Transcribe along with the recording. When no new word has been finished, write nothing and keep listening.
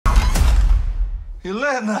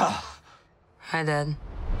Elena! Hi, Dad.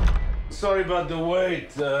 Sorry about the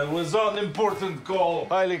wait. It was an important call.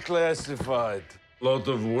 Highly classified. Lot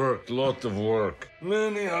of work.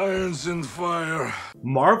 Many irons in fire.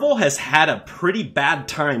 Marvel has had a pretty bad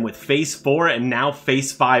time with Phase 4 and now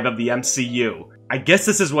Phase 5 of the MCU. I guess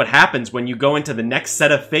this is what happens when you go into the next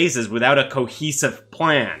set of phases without a cohesive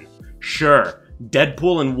plan. Sure,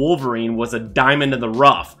 Deadpool and Wolverine was a diamond in the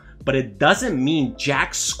rough, but it doesn't mean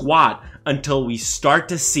jack squat until we start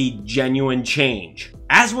to see genuine change.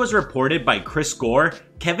 As was reported by Chris Gore,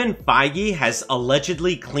 Kevin Feige has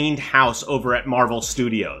allegedly cleaned house over at Marvel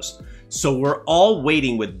Studios. So we're all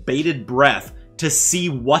waiting with bated breath to see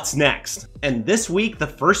what's next. And this week, the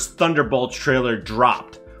first Thunderbolts trailer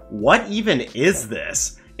dropped. What even is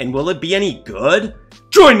this? And will it be any good?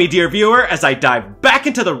 Join me, dear viewer, as I dive back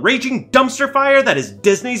into the raging dumpster fire that is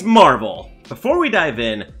Disney's Marvel. Before we dive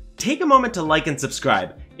in, take a moment to like and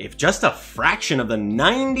subscribe. If just a fraction of the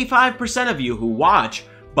 95% of you who watch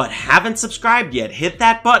but haven't subscribed yet hit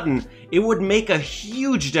that button, it would make a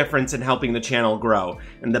huge difference in helping the channel grow.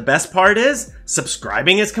 And the best part is,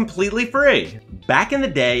 subscribing is completely free. Back in the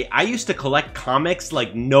day, I used to collect comics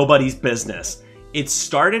like nobody's business. It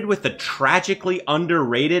started with the tragically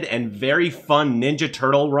underrated and very fun Ninja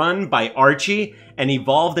Turtle run by Archie, and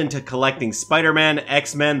evolved into collecting Spider-Man,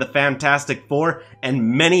 X-Men, the Fantastic Four, and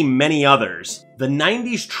many, many others. The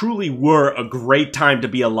 90s truly were a great time to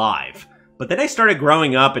be alive. But then I started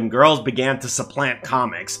growing up and girls began to supplant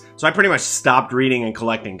comics, so I pretty much stopped reading and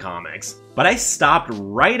collecting comics. But I stopped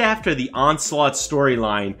right after the Onslaught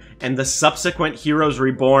storyline and the subsequent Heroes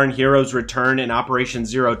Reborn, Heroes Return, and Operation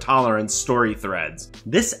Zero Tolerance story threads.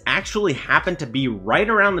 This actually happened to be right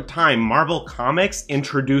around the time Marvel Comics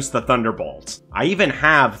introduced the Thunderbolts. I even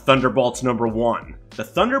have Thunderbolts #1. The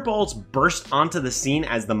Thunderbolts burst onto the scene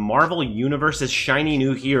as the Marvel Universe's shiny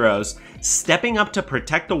new heroes, stepping up to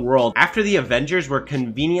protect the world after the Avengers were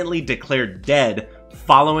conveniently declared dead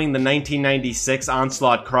following the 1996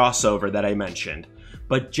 Onslaught crossover that I mentioned.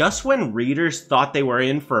 But just when readers thought they were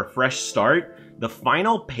in for a fresh start, the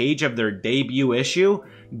final page of their debut issue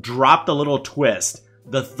dropped a little twist.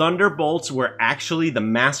 The Thunderbolts were actually the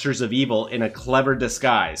Masters of Evil in a clever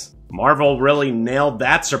disguise. Marvel really nailed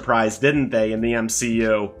that surprise, didn't they, in the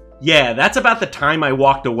MCU? Yeah, that's about the time I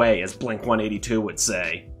walked away, as Blink-182 would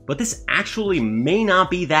say. But this actually may not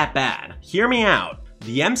be that bad. Hear me out.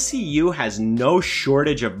 The MCU has no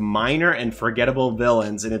shortage of minor and forgettable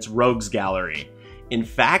villains in its rogues gallery. In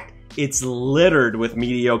fact, it's littered with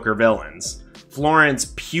mediocre villains.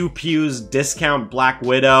 Florence Pugh Pugh's Discount Black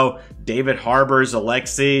Widow, David Harbour's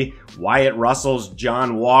Alexei, Wyatt Russell's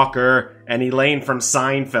John Walker, and Elaine from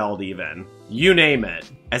Seinfeld even. You name it.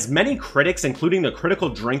 As many critics, including the Critical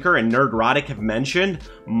Drinker and Nerdrotic, have mentioned,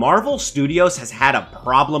 Marvel Studios has had a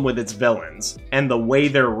problem with its villains, and the way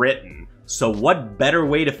they're written. So what better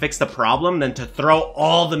way to fix the problem than to throw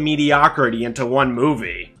all the mediocrity into one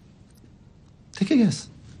movie? Take a guess.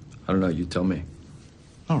 I don't know, you tell me.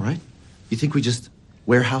 All right. You think we just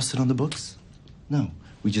warehouse it on the books? No.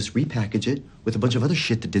 We just repackage it with a bunch of other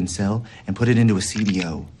shit that didn't sell and put it into a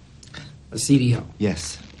CDO. A CDO?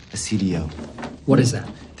 Yes, a CDO. What is that?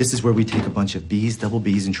 This is where we take a bunch of Bs, double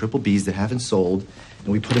Bs, and triple Bs that haven't sold,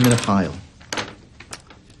 and we put them in a pile.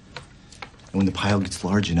 And when the pile gets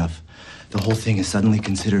large enough, the whole thing is suddenly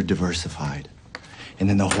considered diversified. And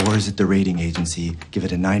then the whores at the rating agency give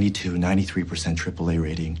it a 92, 93% AAA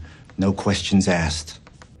rating. No questions asked.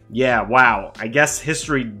 Yeah, wow, I guess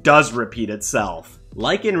history does repeat itself.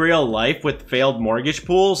 Like in real life with failed mortgage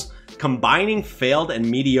pools, combining failed and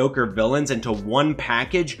mediocre villains into one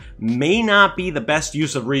package may not be the best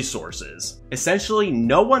use of resources. Essentially,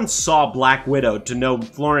 no one saw Black Widow to know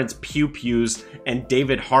Florence Pugh Pugh's and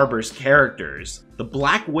David Harbour's characters. The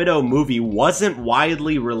Black Widow movie wasn't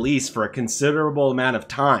widely released for a considerable amount of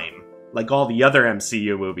time, like all the other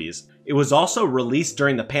MCU movies. It was also released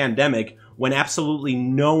during the pandemic when absolutely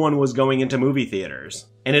no one was going into movie theaters.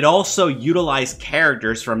 And it also utilized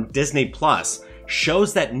characters from Disney Plus,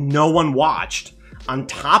 shows that no one watched. On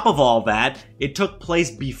top of all that, it took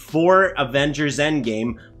place before Avengers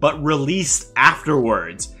Endgame, but released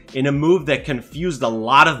afterwards, in a move that confused a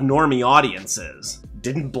lot of normie audiences.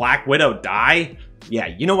 Didn't Black Widow die? Yeah,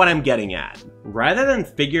 you know what I'm getting at. Rather than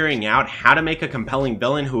figuring out how to make a compelling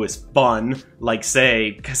villain who is fun, like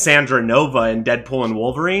say, Cassandra Nova in Deadpool and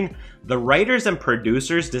Wolverine, the writers and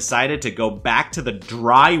producers decided to go back to the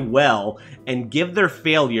dry well and give their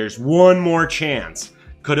failures one more chance.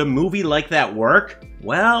 Could a movie like that work?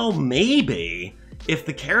 Well, maybe. If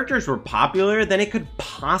the characters were popular, then it could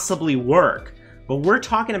possibly work. But we're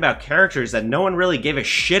talking about characters that no one really gave a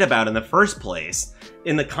shit about in the first place.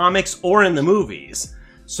 in the comics or in the movies.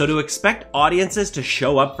 So to expect audiences to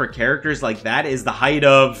show up for characters like that is the height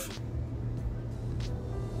of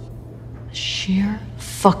sheer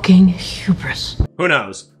fucking hubris. Who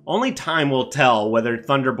knows? Only time will tell whether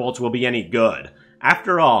Thunderbolts will be any good.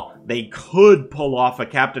 After all, they could pull off a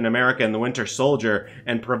Captain America and the Winter Soldier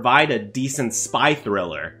and provide a decent spy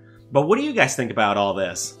thriller. But what do you guys think about all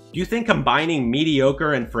this? Do you think combining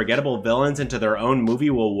mediocre and forgettable villains into their own movie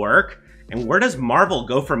will work? And where does Marvel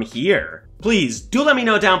go from here? Please do let me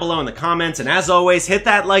know down below in the comments, and as always, hit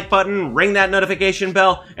that like button, ring that notification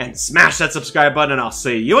bell, and smash that subscribe button, and I'll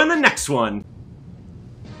see you in the next one.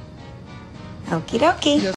 Okie dokie.